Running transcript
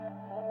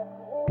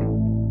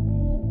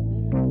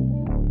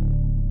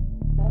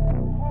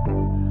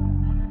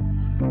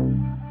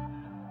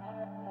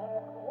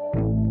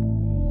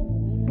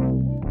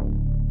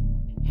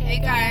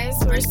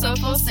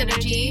Soulful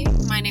Synergy.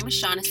 My name is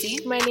Shaughnessy.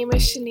 My name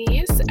is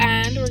Shanice,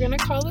 and we're going to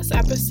call this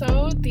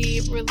episode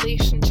the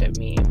Relationship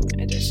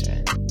Meme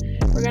Edition.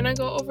 We're going to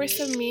go over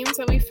some memes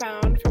that we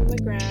found from the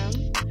gram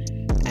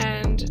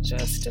and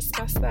just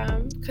discuss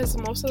them because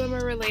most of them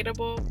are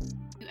relatable.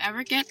 Do you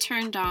ever get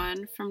turned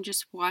on from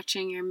just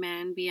watching your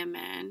man be a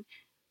man?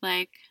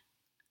 Like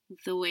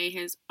the way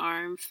his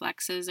arm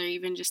flexes or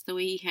even just the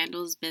way he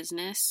handles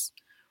business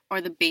or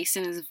the bass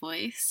in his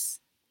voice?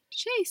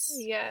 Chase.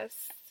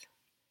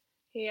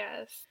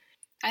 Yes.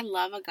 I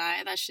love a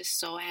guy that's just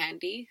so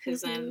handy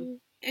because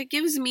then it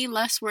gives me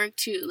less work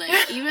too.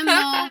 Like, even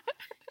though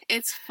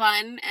it's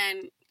fun,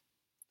 and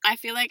I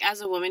feel like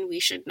as a woman we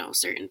should know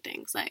certain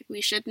things. Like,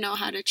 we should know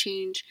how to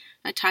change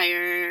a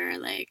tire,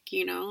 like,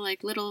 you know,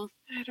 like little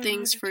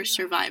things for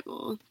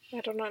survival.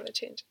 I don't know how to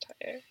change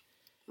a tire.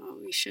 Well,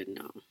 we should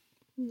know.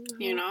 No,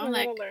 you know, I'm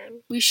like gonna learn.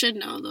 We should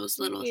know those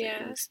little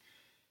things.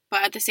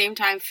 But at the same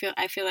time,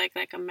 I feel like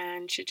a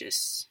man should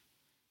just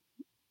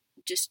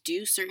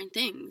do certain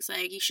things.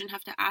 Like, you shouldn't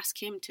have to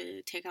ask him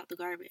to take out the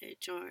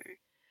garbage or...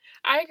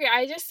 I agree.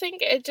 I just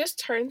think it just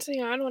turns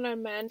me on when a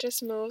man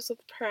just moves with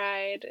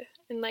pride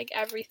in, like,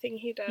 everything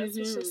he does.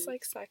 It's just,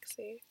 like,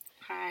 sexy.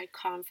 Pride,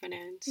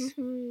 confidence.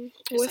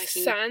 With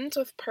sense,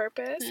 with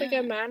purpose. Yeah. Like,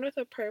 a man with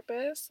a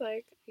purpose.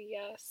 Like,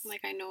 yes.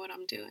 Like, I know what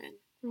I'm doing.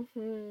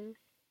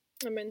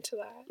 I'm into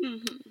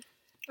that.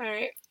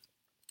 Alright.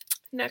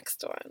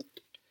 Next one.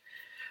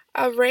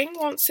 A ring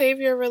won't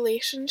save your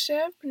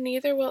relationship,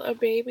 neither will a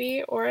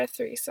baby or a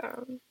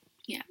threesome.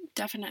 Yeah,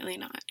 definitely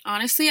not.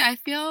 Honestly, I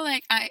feel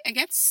like I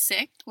get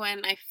sick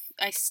when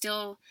I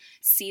still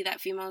see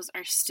that females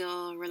are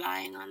still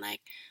relying on,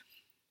 like,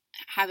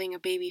 having a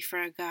baby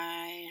for a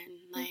guy and,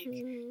 like,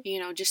 you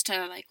know, just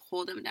to, like,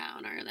 hold him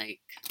down or,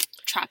 like,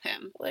 trap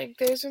him. Like,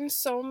 there's been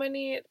so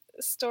many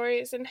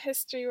stories in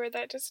history where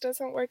that just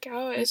doesn't work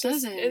out.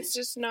 It's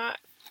just not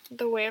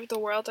the way of the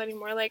world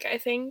anymore. Like, I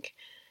think...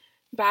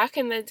 back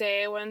in the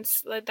day when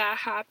like that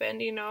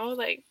happened, you know,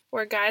 like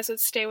where guys would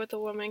stay with a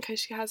woman because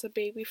she has a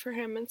baby for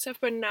him and stuff.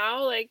 But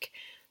now, like,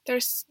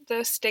 there's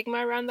the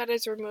stigma around that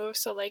is removed.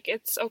 So, like,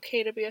 it's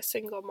okay to be a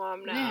single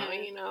mom now,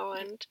 you know,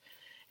 and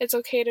it's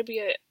okay to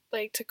be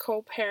to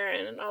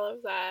co-parent and all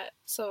of that.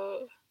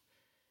 So,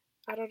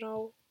 I don't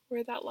know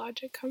where that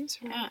logic comes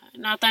from. Yeah,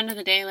 and at the end of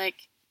the day,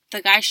 like,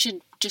 the guy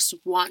should just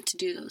want to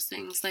do those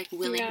things, like,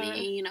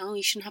 willingly, you know?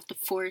 You shouldn't have to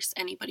force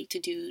anybody to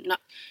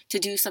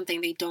do something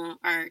they don't,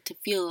 or to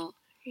feel.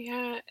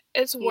 Yeah,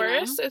 it's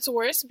worse. It's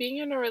worse being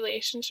in a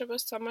relationship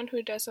with someone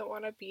who doesn't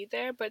want to be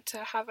there, but to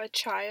have a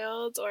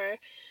child or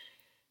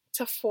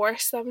to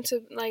force them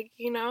to, like,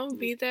 you know,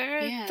 be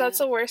there, that's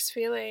the worst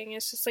feeling.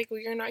 It's just, like,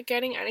 you're not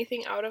getting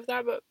anything out of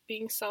that but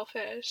being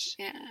selfish.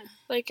 Yeah.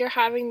 Like, you're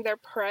having their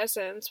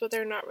presence, but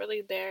they're not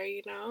really there,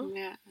 you know?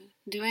 Yeah.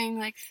 Doing,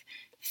 like...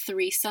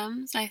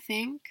 threesomes, I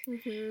think,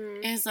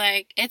 is,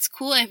 like, it's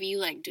cool if you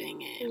like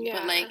doing it,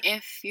 but, like,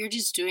 if you're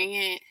just doing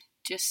it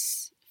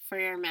just for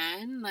your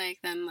man, like,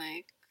 then,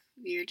 like,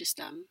 you're just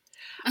dumb.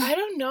 I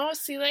don't know.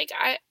 See, like,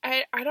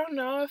 I don't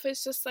know if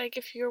it's just, like,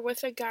 if you're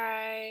with a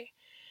guy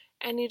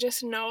and you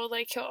just know,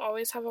 like, he'll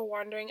always have a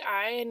wandering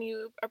eye and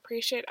you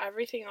appreciate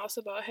everything else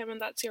about him and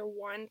that's your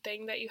one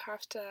thing that you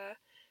have to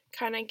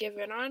kind of give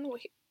in on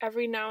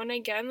every now and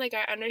again. Like,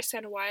 I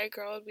understand why a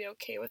girl would be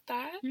okay with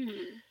that,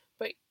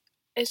 but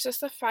it's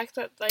just the fact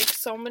that, like,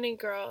 so many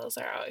girls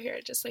are out here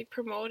just, like,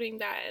 promoting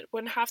that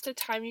when half the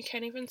time you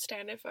can't even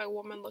stand if a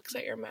woman looks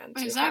at your man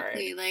too hard.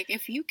 Like,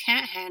 if you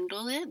can't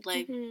handle it,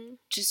 like,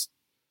 just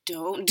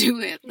don't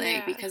do it,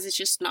 like, because it's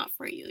just not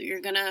for you.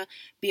 You're gonna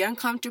be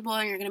uncomfortable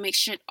and you're gonna make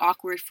shit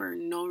awkward for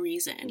no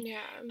reason.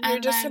 Yeah, you're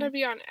just gonna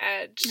be on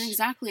edge.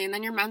 Exactly, and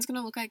then your man's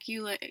gonna look at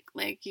you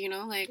like, you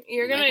know, like...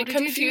 You're gonna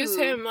confuse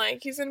him, like,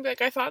 he's gonna be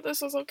like, I thought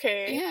this was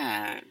okay.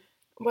 Yeah.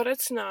 But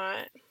it's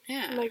not.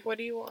 Yeah. Like, what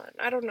do you want?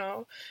 I don't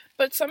know.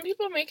 But some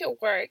people make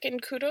it work,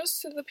 and kudos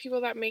to the people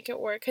that make it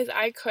work, because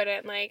I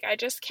couldn't. Like, I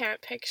just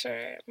can't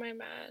picture my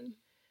man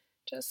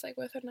just, like,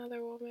 with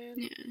another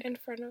woman in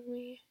front of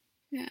me.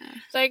 Yeah.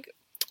 Like,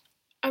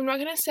 I'm not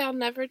gonna say I'll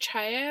never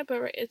try it,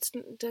 but it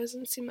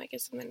doesn't seem like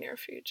it's in the near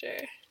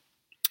future.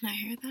 I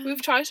hear that.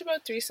 We've talked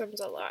about threesomes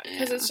a lot,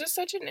 because it's just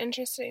such an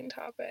interesting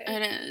topic.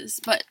 It is,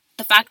 but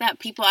the fact that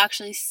people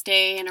actually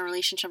stay in a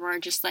relationship or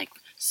just, like,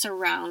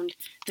 surround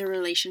the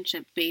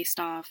relationship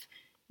based off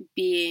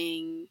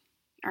being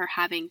or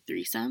having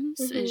threesomes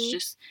is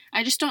just...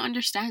 I just don't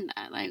understand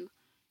that. Like,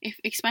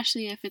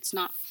 especially if it's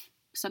not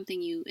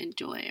something you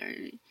enjoy or,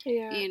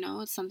 you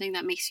know, it's something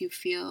that makes you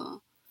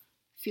feel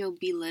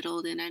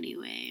belittled in any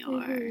way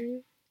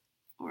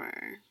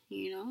or,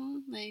 you know,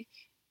 like...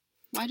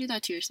 Why do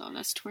that to yourself?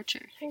 That's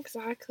torture.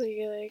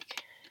 Exactly.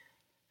 Like,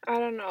 I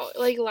don't know.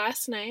 Like,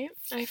 last night,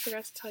 I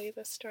forgot to tell you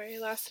this story.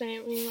 Last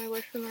night, me and my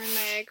boyfriend were in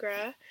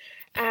Niagara,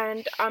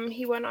 and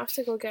he went off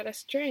to go get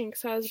us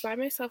drinks. So I was by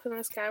myself, and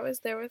this guy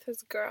was there with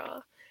his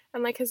girl.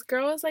 And, like, his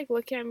girl was, like,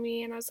 looking at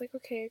me, and I was like,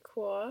 okay,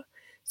 cool.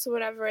 So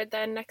whatever.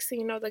 Then next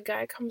thing you know, the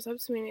guy comes up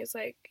to me, and he's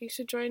like, you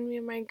should join me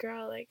and my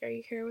girl. Like, are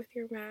you here with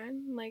your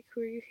man? Like,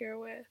 who are you here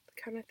with?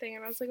 kind of thing.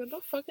 And I was like, what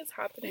the fuck is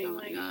happening? Oh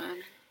my God.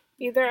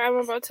 Either I'm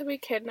about to be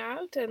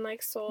kidnapped and,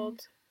 like,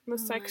 sold in the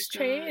sex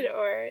trade,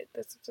 or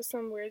this is just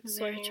some weird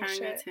swinging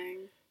shit.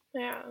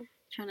 Yeah.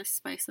 Trying to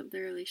spice up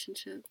their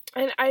relationship.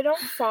 And I don't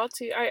fault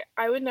you.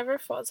 I would never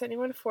fault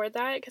anyone for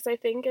that, because I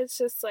think it's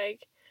just,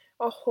 like,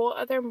 a whole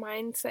other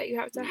mindset you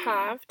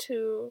have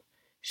to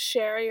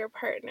share your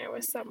partner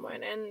with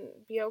someone and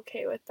be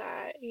okay with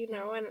that, you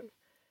know, and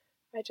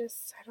I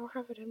don't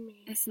have it in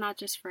me. It's not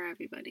just for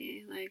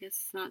everybody. Like,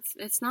 it's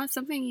not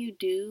something you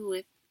do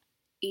with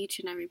each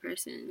and every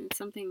person. It's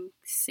something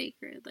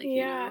sacred. Like,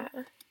 you know,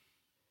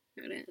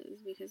 it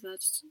is, because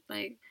that's,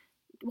 like,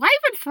 why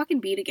even fucking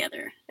be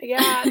together?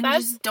 Yeah,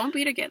 that's just don't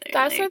be together.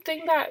 That's the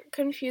thing that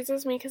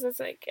confuses me, because it's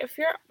like, if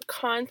you're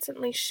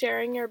constantly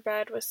sharing your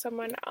bed with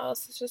someone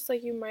else, it's just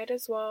like, you might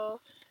as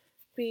well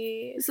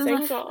be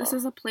single. This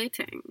is a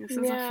plaything. This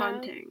is a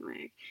fun thing.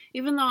 Like,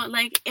 even though,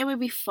 like, it would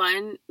be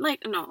fun.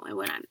 Like, no, it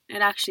wouldn't.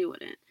 It actually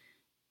wouldn't.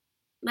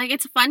 Like,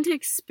 it's fun to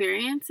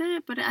experience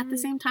it, but at the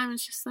same time,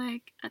 it's just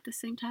like,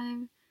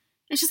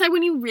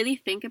 when you really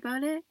think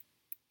about it,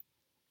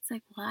 it's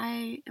like,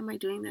 why am I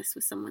doing this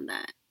with someone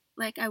that,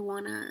 like, I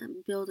want to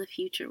build a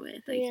future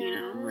with, like, you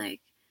know, like.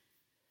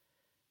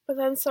 But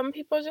then some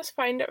people just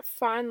find it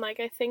fun. Like,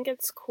 I think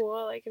it's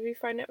cool. Like, if you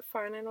find it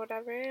fun and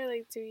whatever,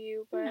 like, do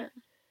you? But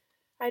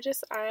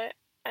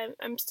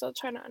I'm still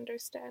trying to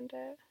understand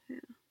it. Yeah,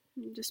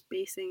 I'm just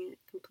basing it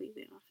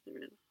completely off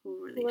the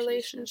whole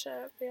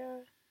relationship. Yeah.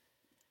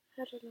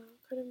 I don't know.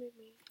 Couldn't be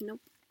me.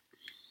 Nope.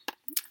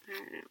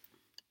 Alright.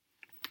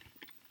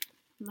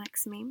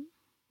 Next meme.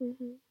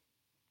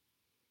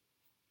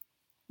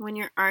 When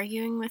you're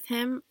arguing with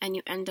him and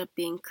you end up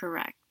being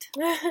correct.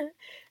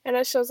 And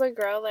it shows a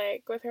girl,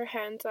 like, with her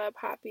hands up,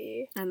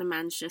 happy. And the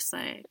man's just,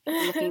 like,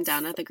 looking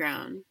down at the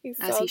ground.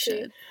 As he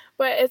should.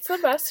 But it's the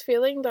best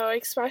feeling, though,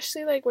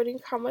 especially, like, when you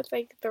come with,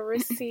 like, the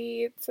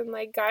receipts. And,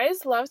 like,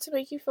 guys love to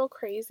make you feel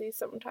crazy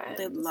sometimes.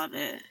 They love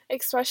it.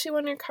 Especially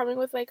when you're coming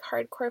with, like,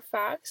 hardcore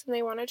facts and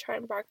they want to try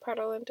and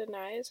backpedal and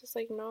deny. It's just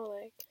like, no,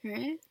 like,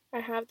 right?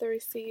 I have the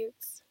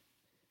receipts.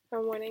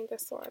 I'm winning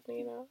this one,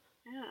 you know?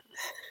 Yeah.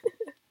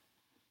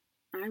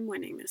 I'm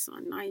winning this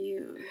one, not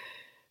you.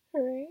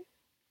 Right?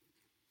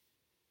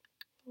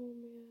 Oh,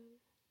 man.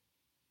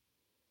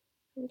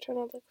 I'm trying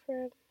to look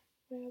for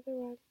my other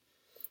one.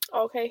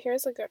 Okay,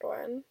 here's a good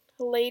one.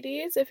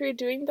 Ladies, if you're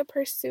doing the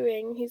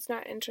pursuing, he's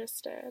not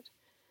interested.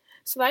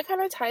 So that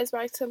kind of ties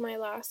back to my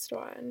last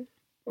one,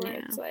 where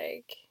it's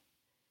like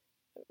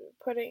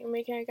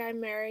making a guy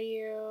marry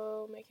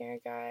you, making a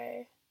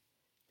guy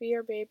be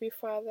your baby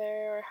father,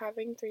 or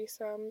having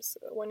threesomes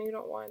when you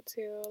don't want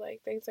to, like,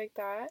 things like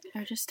that.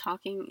 Or just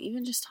talking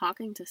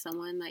to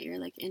someone that you're,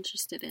 like,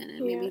 interested in,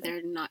 and maybe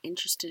they're not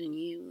interested in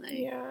you, like.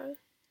 Yeah.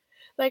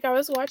 Like, I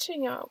was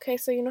watching,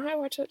 so you know how I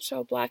watch that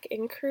show Black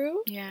Ink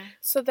Crew? Yeah.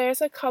 So there's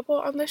a couple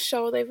on the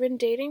show, they've been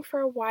dating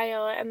for a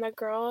while, and the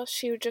girl,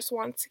 she just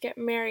wants to get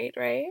married,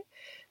 right?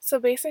 So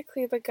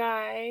basically the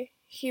guy,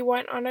 he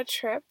went on a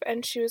trip,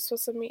 and she was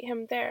supposed to meet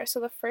him there.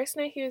 So the first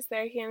night he was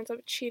there, he ends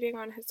up cheating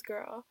on his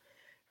girl.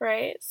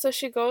 Right? So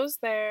she goes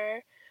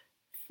there,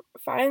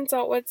 finds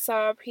out what's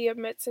up, he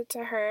admits it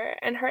to her,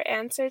 and her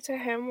answer to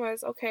him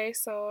was, okay,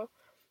 so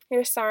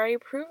you're sorry,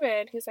 prove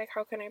it. He's like,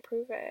 how can I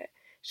prove it?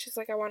 She's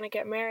like, I want to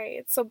get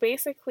married. So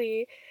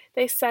basically,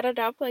 they set it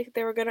up like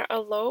they were going to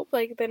elope,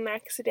 like, the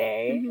next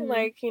day,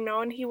 like, you know,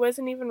 and he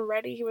wasn't even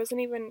ready. He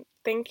wasn't even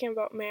thinking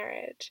about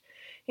marriage,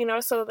 you know,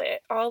 so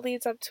it all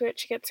leads up to it.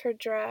 She gets her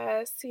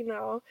dress, you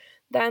know.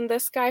 Then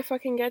this guy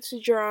fucking gets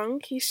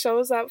drunk. He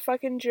shows up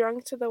fucking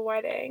drunk to the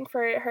wedding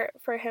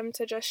for him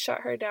to just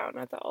shut her down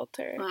at the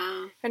altar.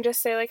 Wow. And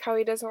just say, like, how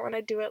he doesn't want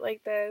to do it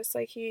like this.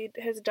 Like,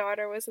 his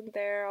daughter wasn't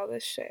there, all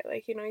this shit.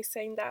 Like, you know, he's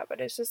saying that,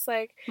 but it's just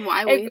like...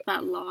 Why wait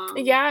that long?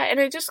 Yeah, and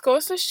it just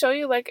goes to show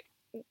you, like,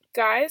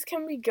 guys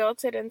can be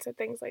guilted into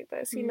things like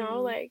this, you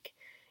know? Like,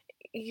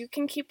 you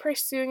can keep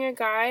pursuing a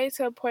guy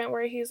to a point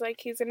where he's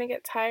gonna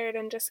get tired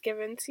and just give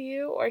in to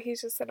you, or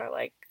he's just gonna,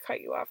 like,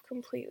 cut you off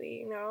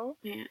completely, you know?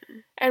 Yeah.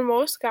 And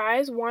most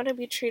guys want to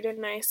be treated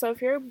nice. So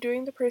if you're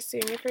doing the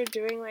pursuing, if you're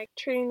doing, like,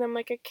 treating them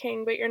like a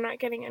king, but you're not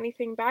getting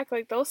anything back,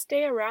 like, they'll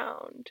stay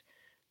around.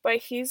 But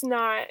he's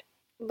not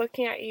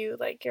looking at you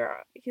like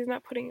he's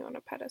not putting you on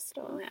a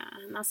pedestal. Yeah,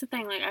 and that's the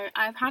thing. Like,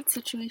 I've had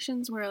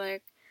situations where,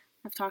 like,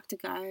 I've talked to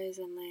guys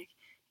and, like,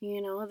 you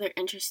know, they're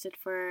interested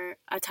for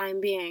a time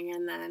being,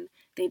 and then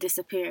they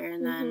disappear,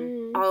 and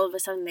then all of a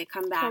sudden they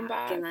come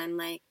back. And then,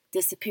 like,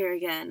 disappear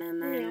again, and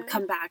then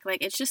come back.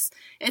 Like,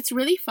 it's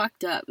really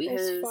fucked up,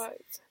 because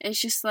it's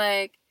just,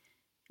 like,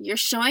 you're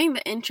showing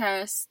the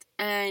interest,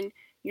 and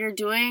you're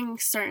doing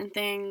certain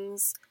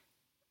things,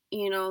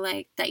 you know,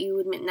 like, that you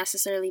wouldn't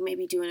necessarily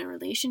maybe do in a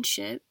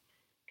relationship.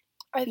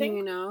 I think,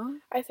 you know,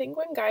 I think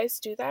when guys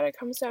do that, it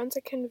comes down to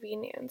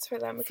convenience for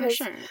them. Because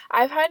for sure.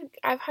 I've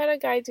had a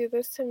guy do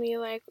this to me,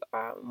 like,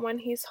 when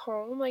he's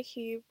home, like,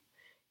 he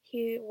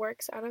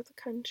works out of the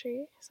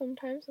country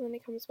sometimes, and then he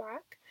comes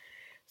back.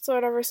 So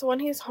whatever. So when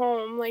he's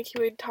home, like, he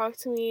would talk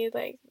to me,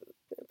 like,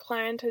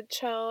 plan to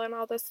chill and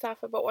all this stuff,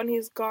 but when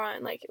he's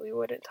gone, like, we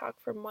wouldn't talk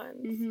for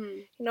months.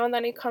 You know, and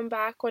then he'd come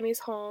back when he's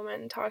home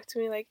and talk to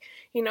me, like,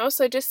 you know,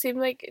 so it just seemed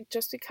like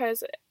just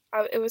because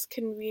it was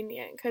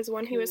convenient, because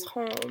when he was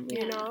home,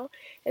 you know,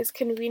 it's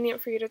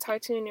convenient for you to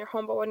talk to me in your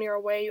home, but when you're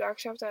away, you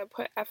actually have to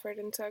put effort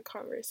into a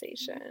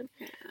conversation.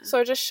 So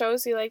it just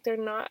shows you, like, they're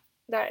not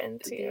that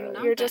into you.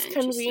 You're just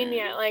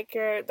convenient, like,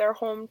 they're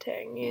home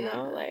ting, you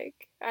know,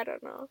 like, I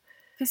don't know.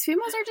 Because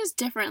females are just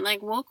different.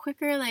 Like, we'll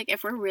quicker, like,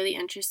 if we're really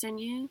interested in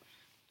you,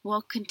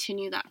 we'll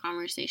continue that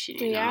conversation,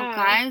 you know?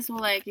 Guys will,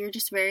 like, you're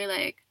just very,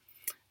 like,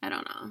 I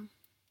don't know.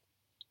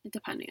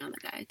 Depending on the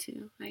guy,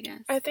 too, I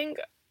guess. I think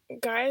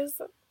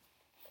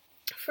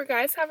for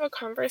guys to have a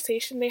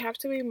conversation, they have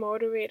to be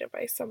motivated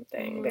by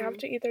something. They have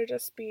to either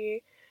just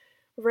be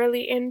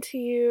really into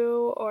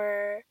you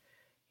or,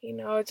 you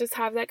know, just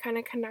have that kind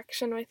of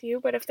connection with you.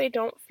 But if they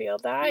don't feel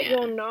that,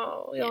 you'll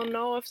know. You'll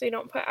know if they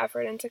don't put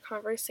effort into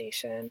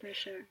conversation. For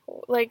sure.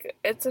 Like,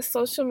 it's a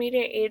social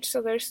media age,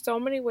 so there's so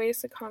many ways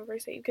to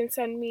conversate. You can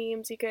send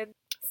memes, you could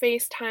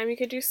FaceTime, you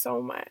could do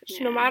so much.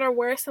 No matter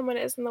where someone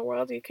is in the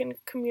world, you can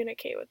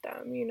communicate with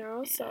them, you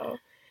know? So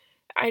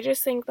I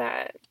just think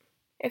that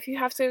if you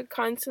have to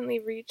constantly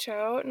reach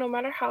out, no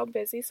matter how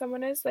busy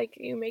someone is, like,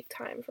 you make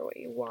time for what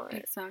you want.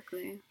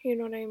 Exactly. You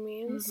know what I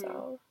mean?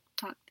 So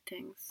talk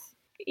things.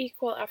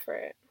 Equal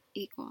effort.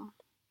 Equal.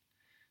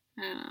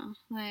 I don't know.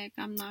 Like,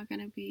 I'll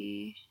never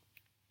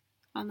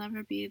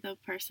be the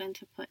person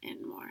to put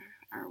in more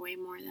or way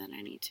more than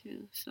I need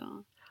to,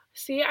 so.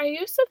 See, I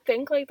used to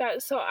think like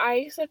that. So I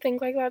used to think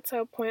like that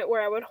to a point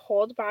where I would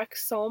hold back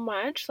so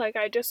much. Like,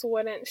 I just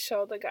wouldn't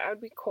show the guy. I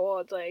would be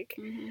cold, like,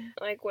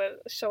 would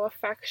show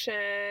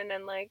affection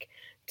and, like,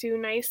 do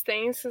nice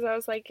things. Because I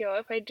was like, yo,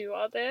 if I do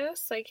all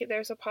this, like,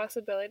 there's a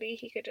possibility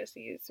he could just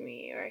use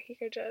me or he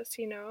could just,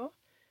 you know.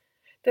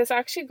 This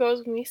actually goes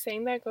with me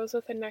saying that, goes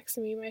with the next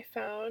meme I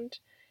found.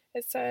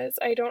 It says,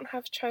 I don't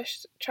have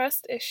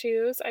trust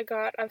issues.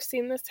 I've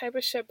seen this type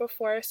of shit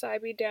before, so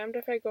I'd be damned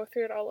if I go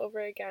through it all over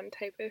again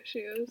type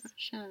issues.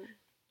 Shit.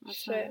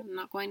 I'm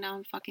not going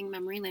down fucking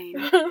memory lane.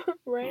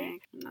 Right?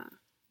 Like,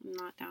 I'm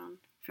not down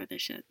for the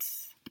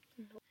shits.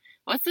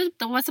 What's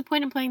the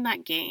point of playing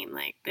that game?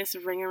 Like, this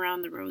ring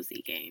around the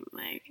rosy game.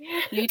 Like,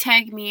 you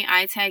tag me,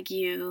 I tag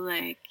you.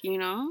 Like, you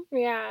know?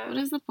 Yeah. What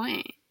is the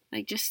point?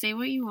 Like, just say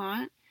what you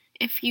want.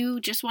 If you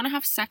just want to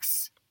have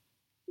sex,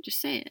 just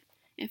say it.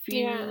 If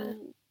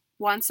you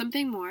want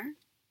something more,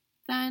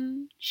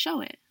 then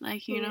show it.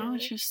 Like, you know,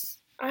 it's just...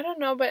 I don't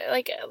know, but,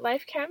 like,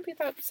 life can't be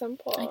that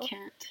simple. I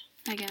can't.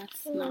 I guess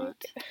not.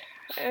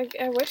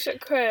 I wish it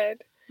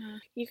could.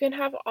 You can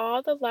have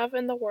all the love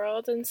in the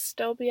world and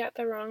still be at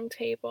the wrong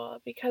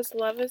table, because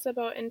love is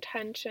about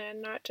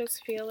intention, not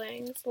just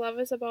feelings. Love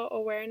is about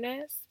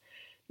awareness,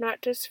 not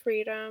just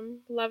freedom.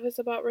 Love is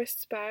about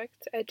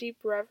respect, a deep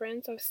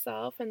reverence of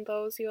self and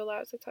those you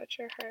allow to touch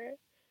your heart.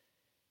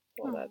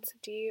 Well, that's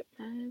deep.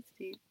 That is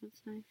deep.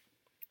 That's nice.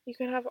 You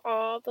can have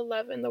all the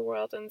love in the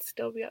world and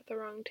still be at the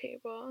wrong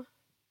table.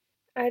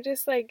 I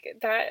just, like,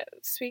 that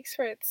speaks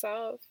for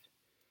itself.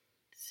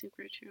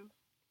 Super true.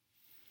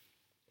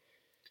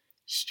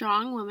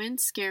 Strong women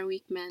scare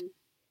weak men.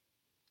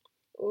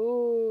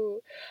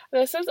 Ooh,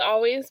 this has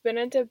always been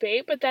a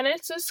debate, but then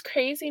it's just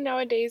crazy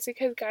nowadays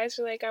because guys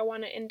are like, I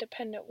want an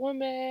independent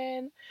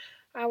woman.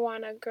 I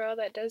want a girl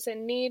that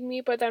doesn't need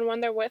me. But then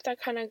when they're with that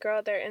kind of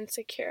girl, they're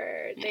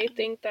insecure. They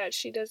think that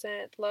she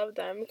doesn't love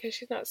them because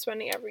she's not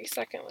spending every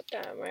second with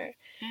them. Or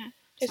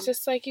it's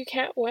just like, you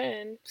can't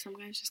win. Some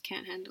guys just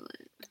can't handle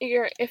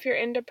it. If you're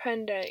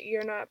independent,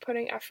 you're not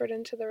putting effort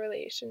into the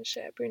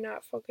relationship. You're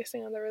not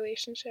focusing on the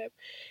relationship.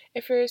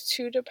 If you're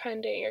too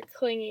dependent, you're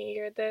clingy,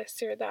 you're this,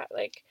 you're that.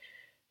 Like,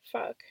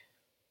 fuck.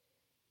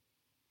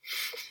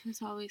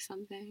 There's always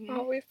something. Right?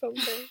 Always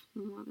something.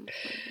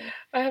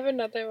 I have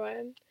another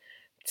one.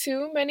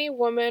 Too many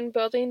women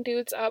building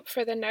dudes up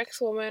for the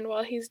next woman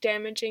while he's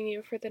damaging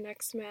you for the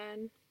next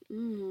man.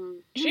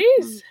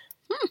 Jeez.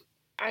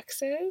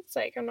 Exes,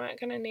 like, I'm not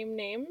gonna name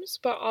names,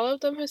 but all of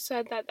them have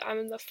said that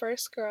I'm the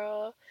first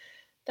girl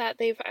that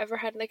they've ever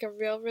had, like, a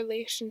real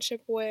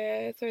relationship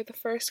with, or the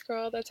first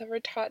girl that's ever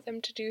taught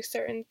them to do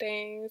certain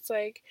things.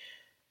 Like,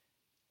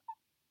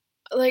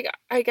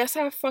 I guess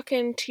I have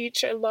fucking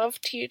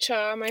love teacher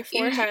on my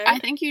forehead. I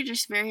think you're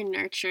just very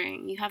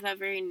nurturing. You have that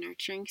very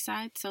nurturing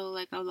side. So,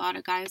 like, a lot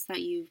of guys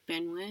that you've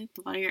been with,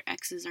 a lot of your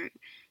exes are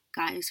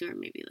guys who are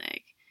maybe,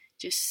 like,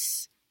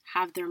 just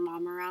have their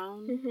mom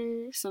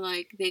around. So,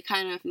 like, they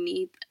kind of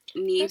need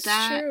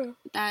that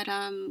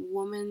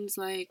woman's,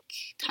 like,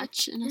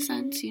 touch in a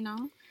sense, you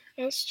know?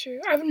 That's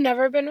true. I've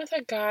never been with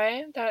a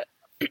guy that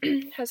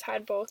has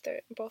had both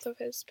of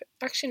his...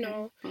 Actually,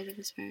 no. Both of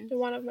his parents.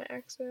 One of my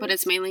exes. But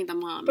it's mainly the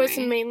mom, But right? It's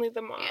mainly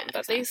the mom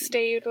that they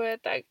stayed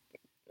with, that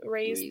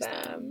raised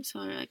them.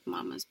 So they're like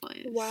mama's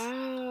boys.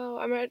 Wow.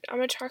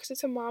 I'm attracted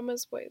to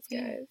mama's boys,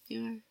 guys. Yeah,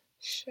 you are.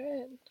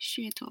 Shit.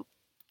 Shit.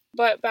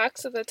 But back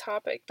to the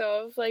topic,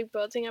 though, of, like,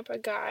 building up a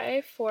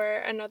guy for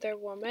another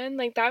woman,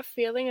 like, that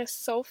feeling is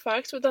so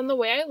fucked. But then the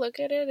way I look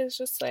at it is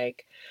just,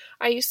 like,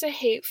 I used to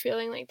hate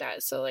feeling like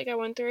that. So, like, I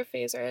went through a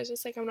phase where I was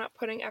just, like, I'm not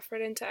putting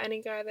effort into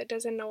any guy that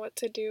doesn't know what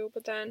to do.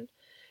 But then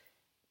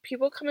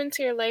people come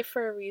into your life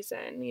for a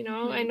reason, you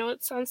know? I know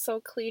it sounds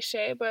so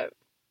cliche, but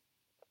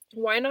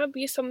why not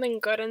be something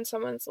good in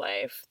someone's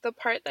life? The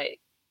part that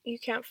you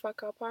can't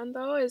fuck up on,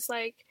 though, is,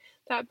 like,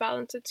 that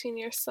balance between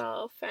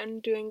yourself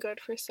and doing good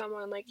for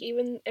someone. Like,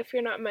 even if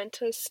you're not meant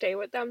to stay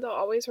with them, they'll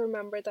always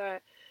remember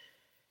that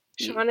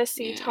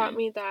Shaughnessy taught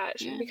me that.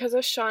 Because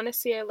of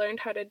Shaughnessy, I learned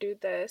how to do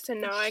this,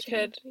 and now I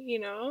could, you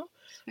know?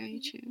 Very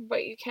true.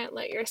 But you can't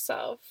let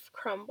yourself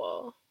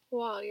crumble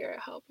while you're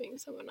helping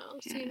someone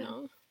else, you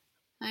know?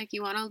 Like,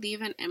 you want to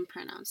leave an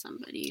imprint on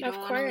somebody. You don't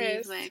want to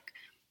leave, like,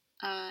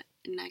 a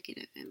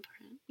negative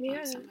imprint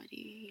on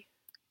somebody.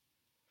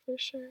 For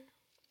sure.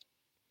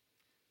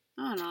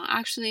 I don't know.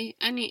 Actually,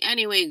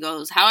 any way it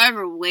goes,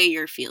 however way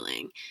you're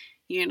feeling,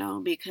 you know,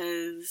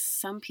 because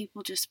some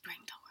people just bring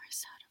the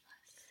worst out of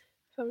us.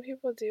 Some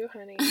people do,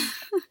 honey.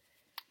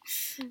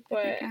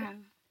 But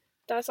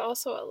that's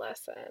also a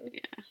lesson.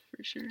 Yeah,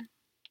 for sure.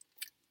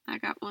 I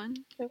got one.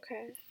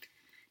 Okay.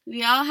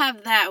 We all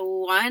have that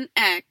one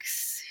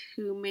ex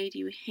who made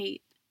you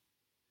hate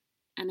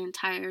an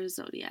entire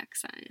zodiac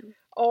sign.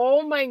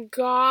 Oh my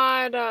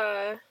god.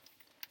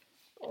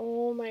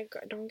 Oh my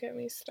god. Don't get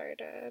me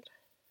started.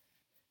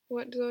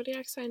 What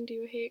zodiac sign do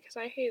you hate? Because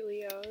I hate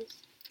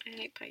Leos. I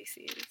hate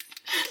Pisces.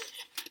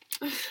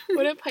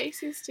 What do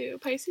Pisces do?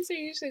 Pisces are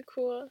usually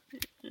cool.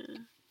 Yeah.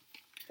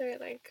 They're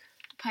like...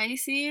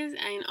 Pisces,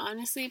 and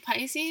honestly,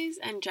 Pisces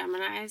and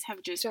Geminis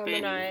have just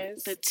been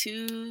the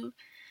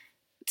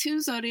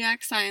two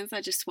zodiac signs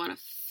that just want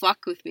to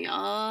fuck with me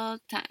all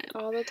the time.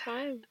 All the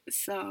time.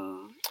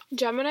 So...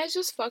 Geminis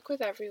just fuck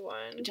with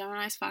everyone.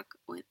 Geminis fuck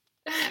with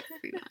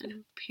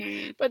everyone.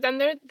 Period. But then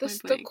they're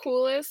the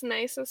coolest,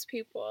 nicest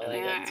people.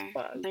 Like, it's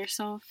fun. They're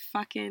so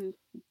fucking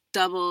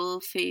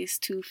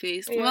double-faced,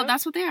 two-faced. Yep. Well,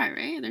 that's what they are,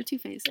 right? They're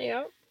two-faced.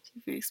 Yep.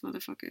 Two-faced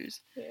motherfuckers.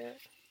 Yeah.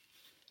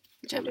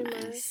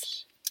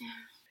 Geminis.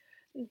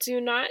 Yeah.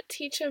 Do not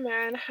teach a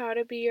man how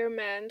to be your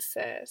man,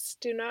 sis.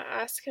 Do not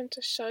ask him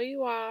to show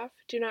you off.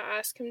 Do not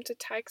ask him to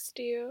text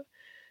you.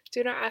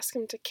 Do not ask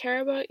him to care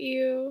about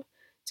you.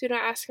 Do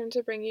not ask him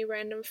to bring you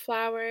random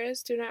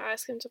flowers. Do not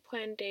ask him to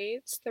plan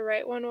dates. The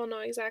right one will know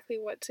exactly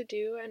what to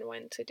do and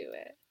when to do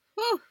it.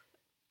 Whew.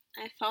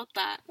 I felt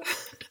that.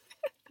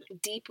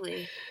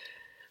 Deeply.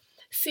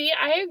 See,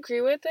 I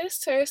agree with this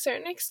to a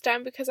certain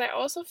extent because I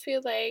also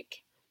feel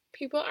like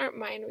people aren't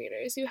mind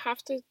readers. You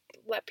have to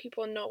let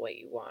people know what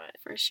you want.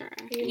 For sure.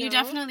 You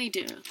definitely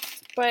do.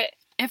 But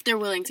if they're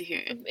willing to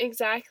hear it.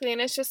 Exactly. And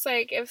it's just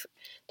like, if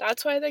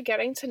that's why the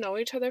getting to know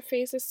each other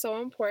phase is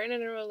so important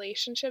in a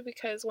relationship,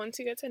 because once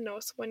you get to know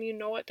someone, you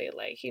know what they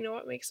like, you know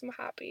what makes them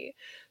happy.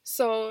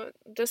 So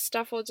this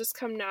stuff will just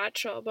come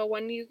natural. But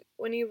when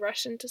you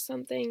rush into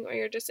something, or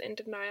you're just in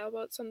denial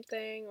about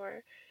something,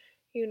 or,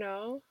 you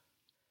know,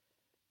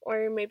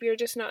 or maybe you're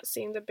just not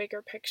seeing the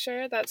bigger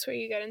picture, that's where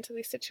you get into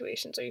these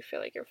situations where you feel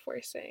like you're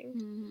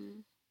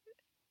forcing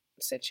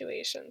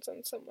situations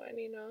on someone,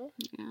 you know?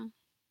 Yeah.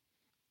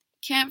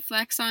 Can't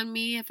flex on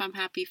me if I'm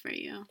happy for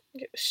you.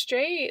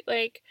 Straight,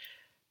 like,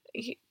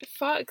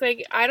 fuck,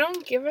 like, I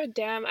don't give a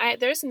damn.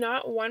 There's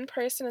not one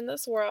person in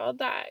this world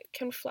that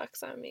can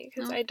flex on me,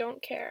 because I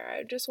don't care.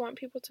 I just want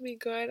people to be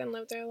good and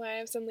live their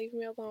lives and leave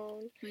me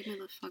alone. Leave me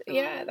the fuck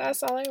alone. Yeah,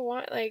 that's all I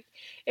want. Like,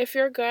 if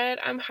you're good,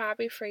 I'm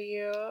happy for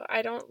you.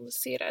 I don't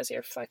see it as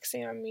you're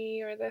flexing on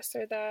me or this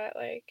or that.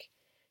 Like,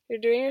 you're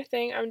doing your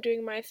thing, I'm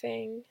doing my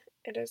thing.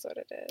 It is what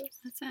it is.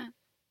 That's it.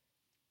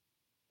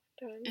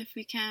 Done. If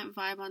we can't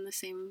vibe on the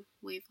same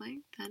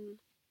wavelength, then,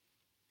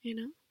 you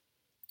know?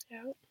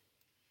 Yeah.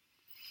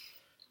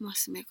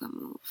 Must make a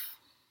move.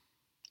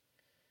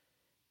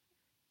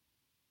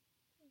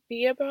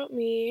 Be about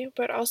me,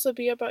 but also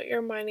be about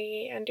your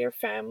money and your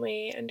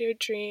family and your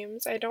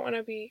dreams. I don't want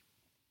to be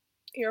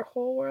your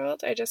whole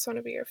world. I just want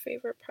to be your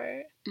favorite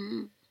part.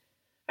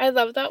 I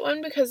love that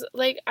one because,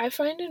 like, I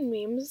find in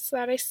memes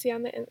that I see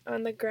on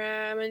the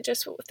gram and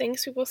just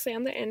things people say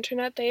on the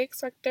internet, they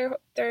expect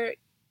their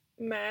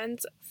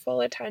man's full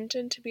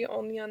attention to be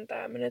only on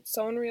them, and it's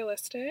so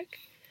unrealistic.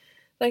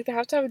 Like, they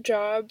have to have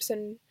jobs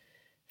and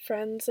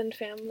friends and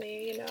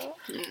family, you know?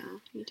 Yeah,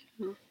 you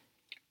do.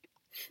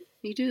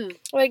 You do.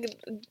 Like,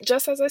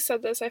 just as I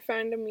said this, I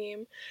found a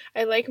meme.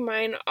 I like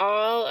mine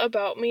all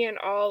about me and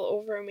all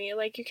over me.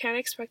 Like, you can't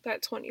expect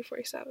that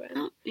 24/7.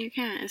 No, you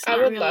can't. It's not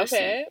realistic.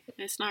 Love it.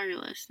 It's not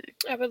realistic.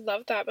 I would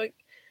love that, but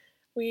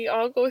we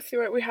all go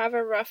through it. We have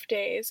our rough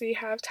days. We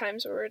have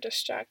times where we're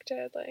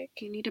distracted. Like,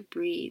 you need to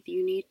breathe.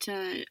 You need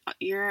to...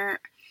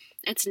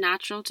 It's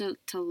natural to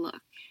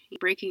look.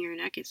 Breaking your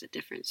neck is a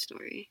different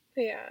story.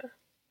 Yeah,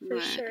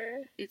 for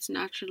sure. It's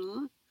natural to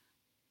look.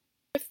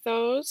 With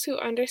those who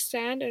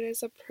understand, it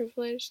is a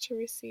privilege to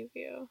receive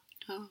you.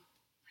 Oh,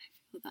 I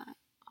feel that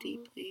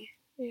deeply.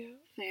 Yeah.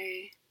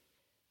 Very.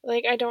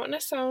 Like, I don't want to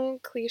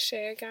sound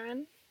cliche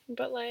again,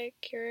 but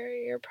like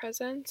your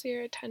presence,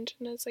 your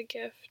attention is a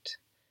gift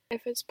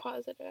if it's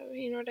positive.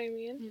 You know what I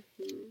mean?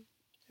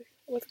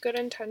 With good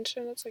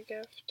intention, it's a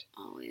gift.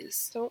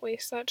 Always. Don't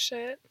waste that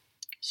shit.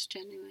 It's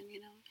genuine, you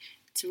know.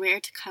 It's rare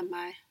to come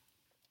by.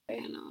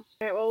 You know.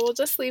 Alright, well, we'll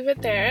just leave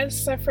it there.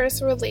 This is our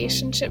first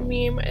relationship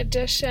meme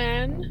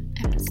edition.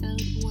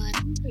 Episode 1.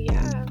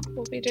 Yeah,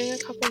 we'll be doing a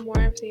couple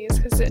more of these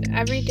because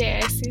every day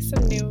I see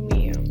some new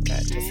meme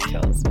that just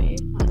kills me.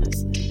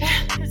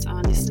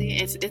 Honestly,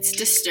 it's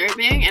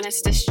disturbing and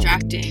it's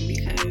distracting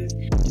because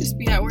just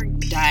be at work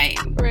dying.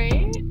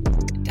 Right?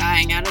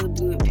 Dying out of the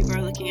blue. People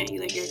are looking at you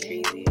like you're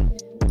crazy.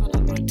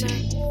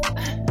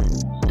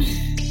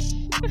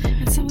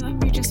 And some of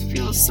them you just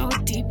feel so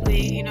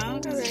deeply, you know?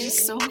 Because it's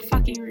just so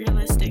fucking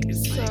realistic.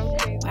 It's so like,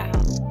 crazy. Wow.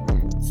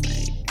 It's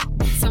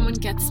like, someone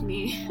gets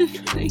me.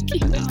 Like,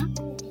 you know?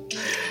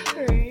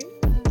 Right.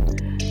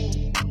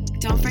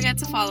 Don't forget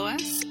to follow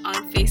us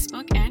on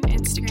Facebook and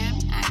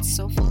Instagram at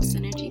Soulful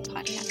Synergy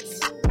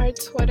Podcast. Our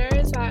Twitter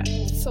is at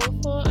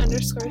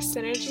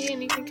soulful_synergy,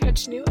 and you can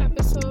catch new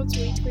episodes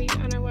weekly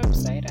on our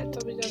website at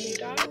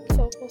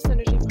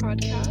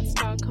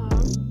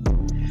www.soulfulsynergypodcast.com.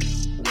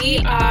 We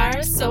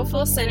are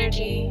Soulful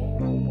Synergy.